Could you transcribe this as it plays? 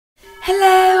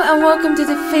Hello and welcome to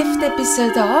the 5th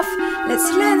episode of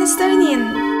Let's Learn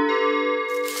Estonian!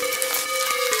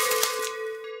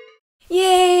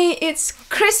 Yay! It's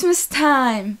Christmas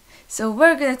time! So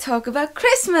we're gonna talk about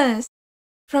Christmas!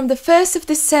 From the 1st of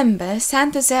December,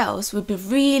 Santa's elves will be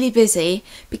really busy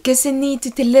because they need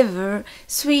to deliver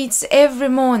sweets every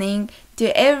morning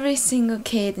to every single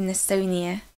kid in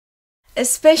Estonia. A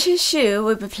special shoe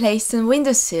will be placed on the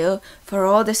windowsill for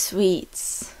all the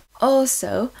sweets.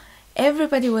 Also,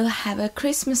 everybody will have a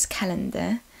Christmas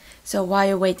calendar, so while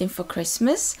you're waiting for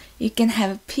Christmas, you can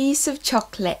have a piece of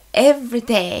chocolate every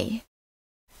day.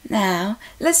 Now,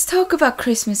 let's talk about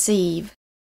Christmas Eve.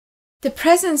 The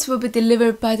presents will be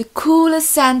delivered by the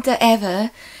coolest Santa ever,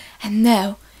 and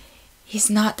no, he's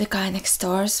not the guy next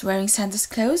door wearing Santa's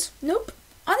clothes. Nope,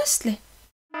 honestly.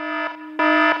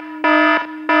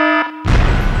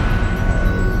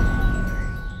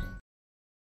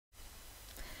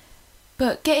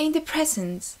 But getting the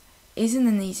presents isn't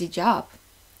an easy job.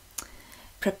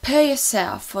 Prepare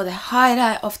yourself for the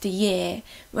highlight of the year,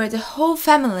 where the whole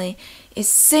family is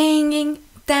singing,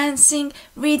 dancing,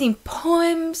 reading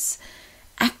poems,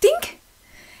 acting,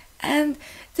 and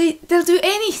they'll do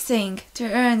anything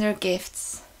to earn their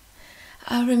gifts.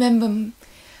 I remember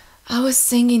I was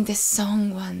singing this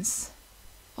song once,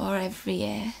 or every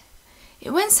year.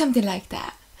 It went something like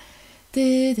that.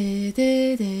 Tip tap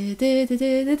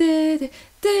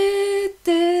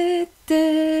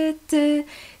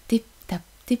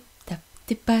tip tap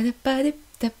tip tap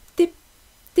tap tip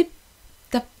tip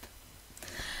tap.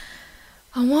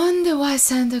 I wonder why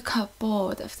Santa got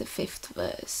bored of the 5th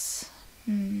verse.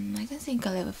 I don't think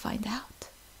I'll ever find out.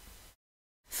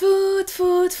 Food,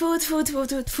 food, food, food, food,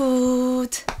 food,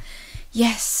 food.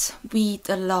 Yes, we eat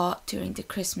a lot during the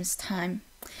Christmas time.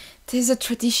 There's a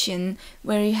tradition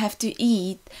where you have to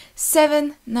eat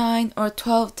 7, 9 or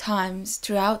 12 times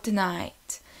throughout the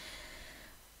night.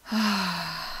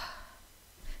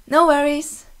 No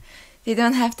worries, they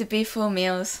don't have to be full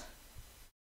meals.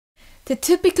 The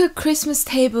typical Christmas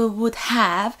table would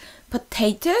have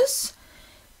potatoes,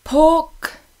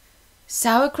 pork,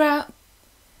 sauerkraut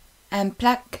and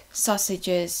black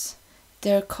sausages.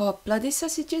 They're called bloody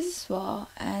sausages as well,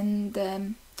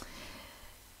 and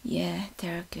yeah,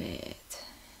 they're good.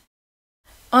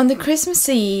 On the Christmas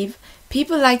Eve,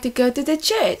 people like to go to the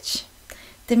church.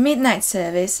 The midnight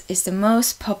service is the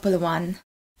most popular one.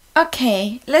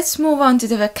 Okay, let's move on to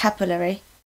the vocabulary.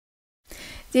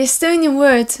 The Estonian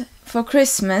word for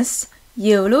Christmas,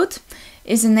 jõulud,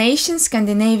 is an ancient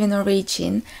Scandinavian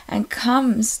origin and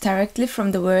comes directly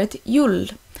from the word jul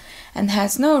and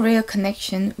has no real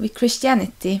connection with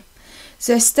Christianity.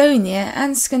 So Estonia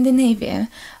and Scandinavia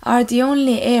are the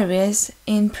only areas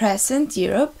in present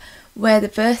Europe where the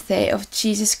birthday of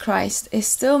Jesus Christ is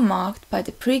still marked by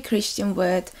the pre-Christian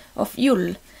word of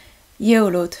jul,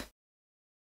 jõulud.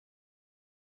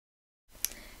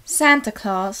 Santa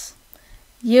Claus,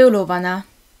 jõuluvana.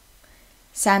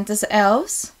 Santa's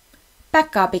elves,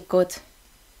 päkapikud.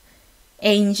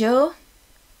 Angel,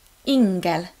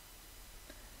 ingel.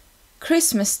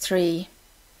 Christmas tree,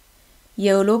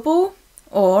 jõulupuu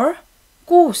or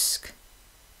kuusk.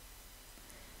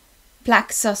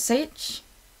 Black sausage,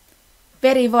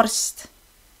 verivorst.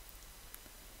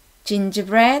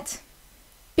 Gingerbread,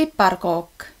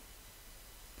 piparkook.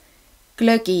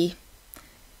 Glögi.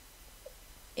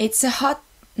 It's a hot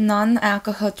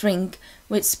non-alcohol drink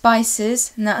with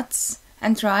spices, nuts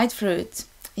and dried fruit.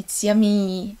 It's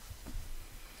yummy.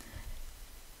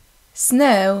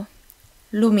 Snow,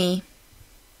 lumi.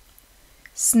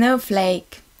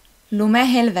 Snowflake,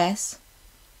 lumehelves.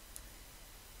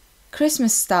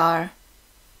 Christmas star,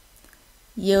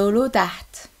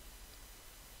 jõulutäht.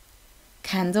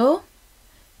 Candle,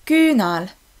 küünal.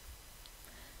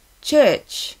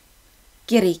 Church,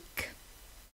 kirik.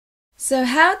 So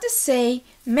how to say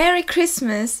Merry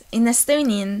Christmas in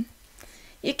Estonian?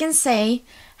 You can say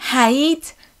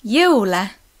häid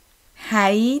jõule.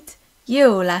 Häid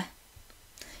jõule.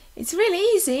 It's really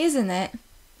easy, isn't it?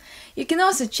 You can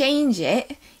also change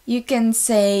it. You can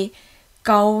say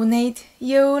kauneid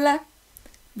jõule,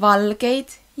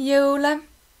 valgeid jõule,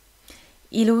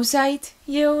 ilusaid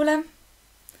jõule,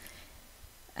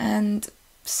 and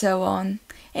so on.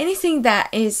 Anything that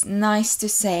is nice to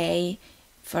say,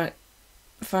 for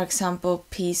example,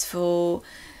 peaceful,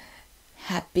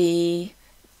 happy.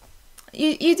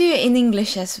 You do it in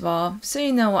English as well, so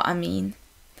you know what I mean.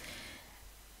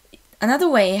 Another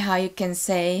way how you can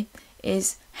say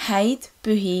is häid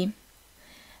pühi,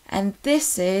 and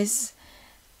this is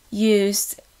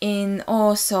used in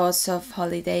all sorts of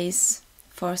holidays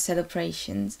for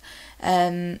celebrations.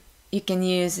 You can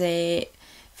use it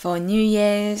for New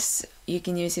Year's, you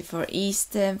can use it for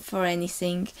Easter, for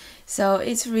anything. So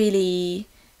it's really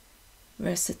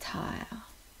versatile.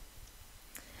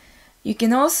 You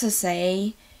can also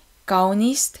say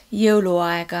kaunist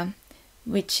jõuluaega,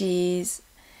 which is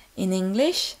in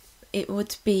English, it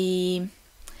would be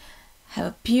have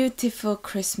a beautiful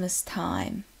Christmas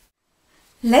time.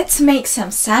 Let's make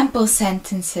some sample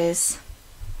sentences.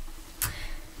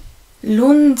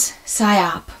 Lund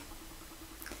sajab.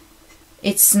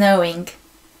 It's snowing.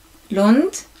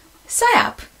 Lund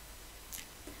sajab.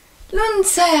 Lund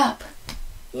sajab.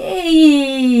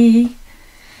 Yay!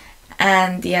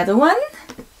 And the other one.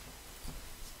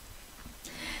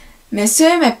 Me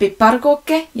sööme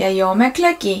piparkooke ja joome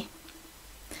glögi.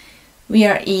 We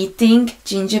are eating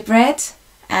gingerbread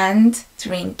and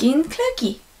drinking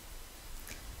glögi.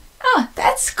 Oh,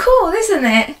 that's cool, isn't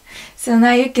it? So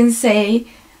now you can say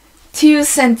 2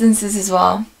 sentences as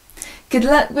well. Good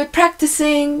luck with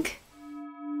practicing!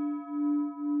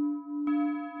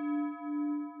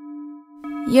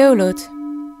 Jõulud.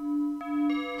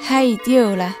 Häid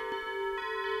jõule.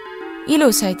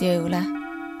 Ilusaid jõule.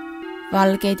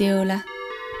 Valgeid jõule.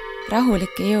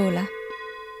 Rahulikke jõule.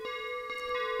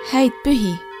 Häid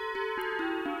pühi.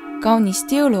 Kaunist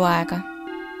jõuluaega.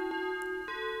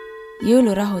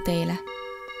 Jõulurahu teile.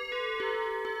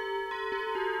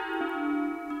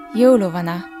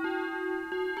 Jõuluvana.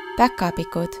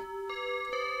 Päkapikud.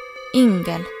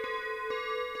 Ingel.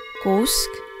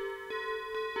 Kuusk.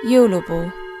 Jõulupuu.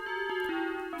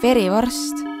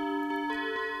 Verivorst.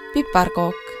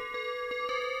 Piparkook.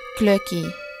 Glögi.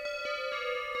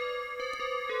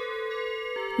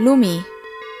 Lumi.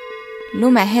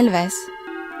 Lumehelves.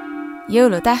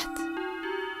 Jõulutäht.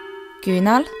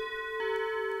 Küünal.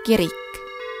 Kirik.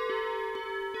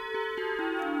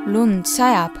 Lund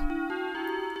sajab.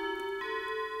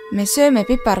 Me sööme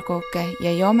piparkooke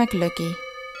ja joome glögi.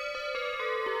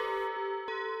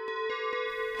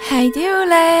 Häid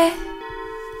jõule!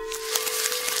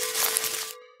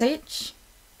 Sausage.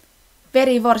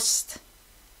 Verivorst.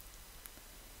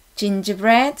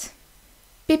 Gingerbread.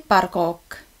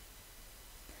 Piparkook.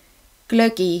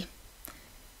 Glögi.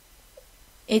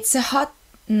 It's a hot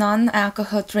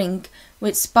non-alcohol drink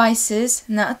with spices,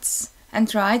 nuts and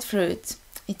dried fruit.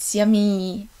 It's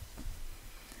yummy.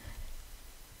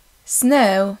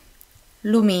 Snow.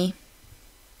 Lumi.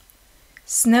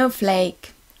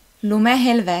 Snowflake.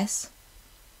 Lumehelves.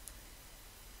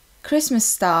 Christmas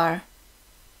star.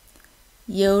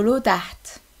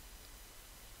 Jõulutäht.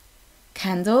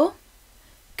 Candle.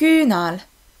 Küünal.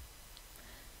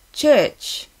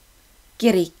 Church.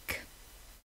 Kirik.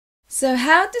 So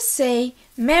how to say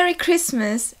Merry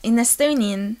Christmas in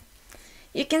Estonian?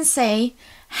 You can say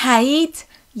Häid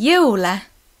jõule.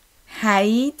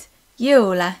 Häid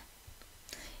jõule.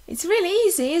 It's really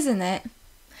easy, isn't it?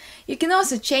 You can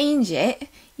also change it.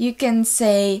 You can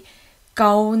say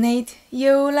kauneid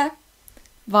jõule,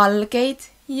 valgeid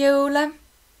jõule,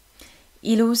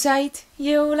 ilusaid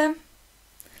jõule,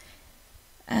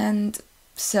 and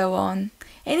so on.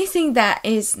 Anything that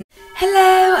is...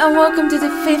 Hello and welcome to the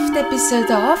 5th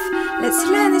episode of Let's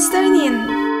Learn Estonian!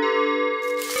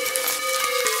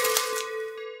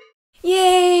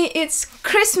 Yay! It's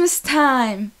Christmas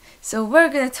time! So we're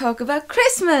gonna talk about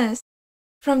Christmas!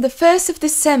 From the 1st of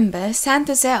December,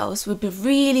 Santa's elves will be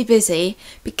really busy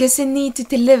because they need to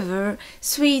deliver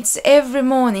sweets every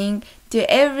morning to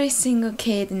every single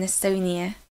kid in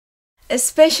Estonia. A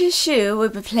special shoe will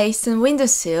be placed on the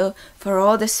windowsill for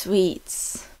all the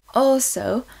sweets.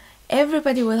 Also,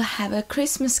 everybody will have a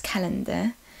Christmas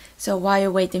calendar, so while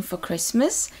you're waiting for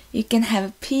Christmas, you can have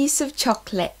a piece of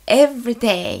chocolate every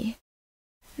day.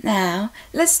 Now,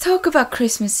 let's talk about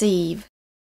Christmas Eve.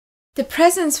 The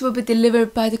presents will be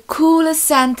delivered by the coolest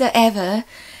Santa ever,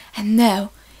 and no,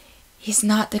 he's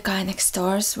not the guy next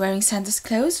door wearing Santa's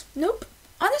clothes. Nope,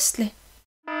 honestly.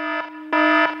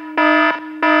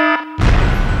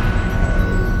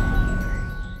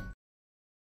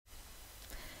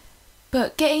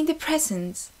 But getting the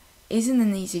presents isn't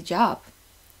an easy job.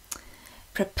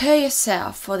 Prepare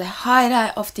yourself for the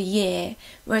highlight of the year,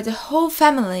 where the whole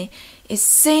family is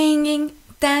singing,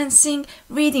 dancing,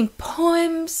 reading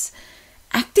poems,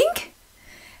 acting,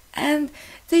 and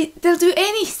they'll do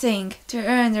anything to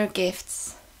earn their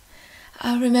gifts.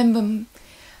 I remember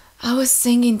I was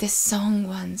singing this song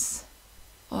once,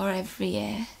 or every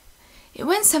year. It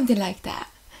went something like that.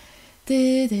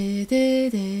 Tip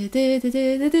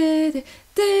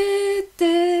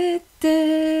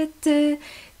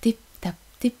tap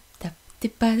tip tap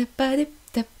tip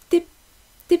tap tip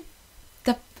tip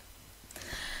tap.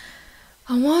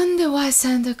 I wonder why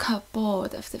Santa got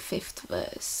bored of the 5th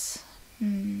verse.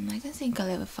 I don't think I'll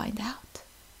ever find out.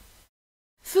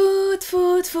 Food,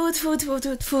 food, food, food, food,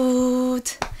 food,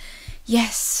 food.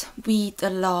 Yes, we eat a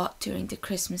lot during the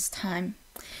Christmas time.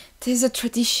 There's a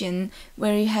tradition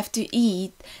where you have to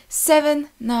eat 7,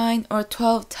 9 or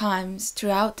 12 times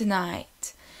throughout the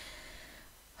night.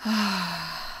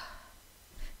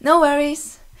 No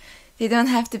worries, they don't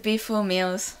have to be full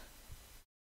meals.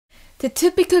 The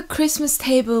typical Christmas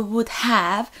table would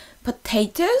have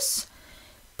potatoes,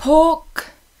 pork,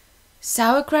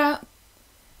 sauerkraut,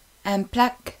 and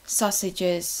black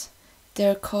sausages.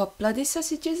 They're called bloody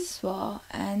sausages as well,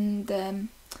 and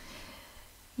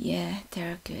yeah,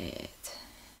 they're good.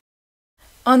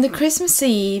 On the Christmas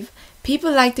Eve,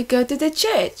 people like to go to the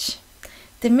church.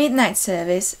 The midnight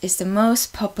service is the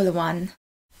most popular one.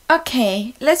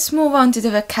 Okay, let's move on to the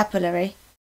vocabulary.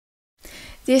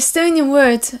 The Estonian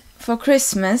word for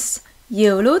Christmas,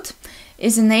 jõulud,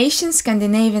 is an ancient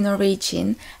Scandinavian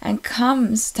origin and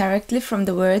comes directly from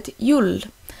the word jul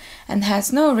and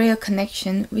has no real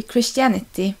connection with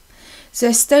Christianity. So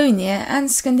Estonia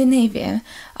and Scandinavia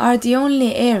are the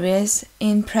only areas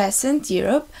in present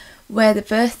Europe where the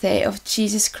birthday of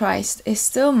Jesus Christ is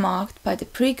still marked by the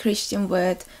pre-Christian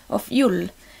word of jul,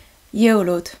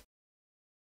 jõulud.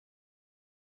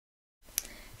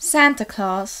 Santa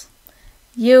Claus,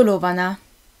 jõuluvana.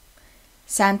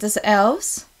 Santa's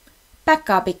elves,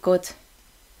 päkapikud.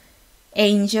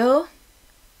 Angel,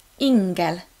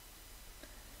 ingel.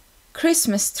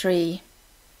 Christmas tree,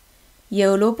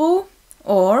 jõulupuu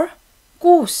or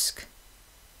kuusk.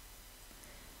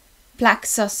 Black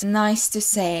sauce, nice to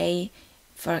say,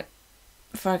 for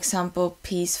example,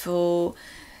 peaceful,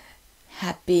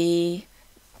 happy.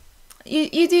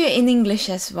 You do it in English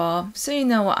as well, so you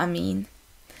know what I mean.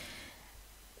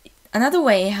 Another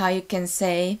way how you can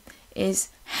say is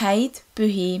häid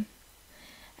pühi,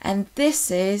 and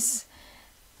this is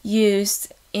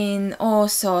used in all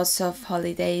sorts of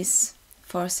holidays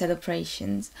for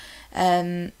celebrations.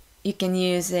 You can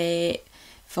use it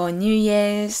for New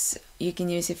Year's, you can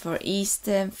use it for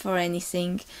Easter, for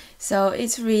anything. So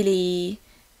it's really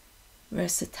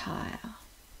versatile.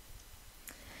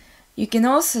 You can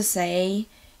also say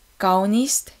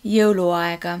kaunist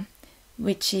jõuluaega,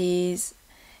 which is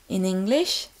in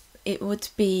English, it would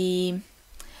be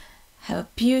have a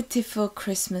beautiful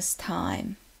Christmas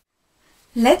time.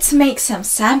 Let's make some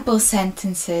sample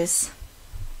sentences.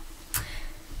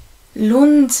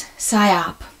 Lund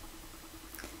sajab.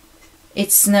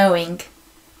 It's snowing.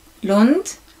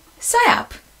 Lund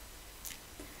sajab.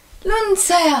 Lund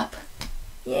sajab.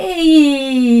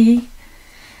 Yay!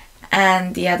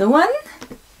 And the other one.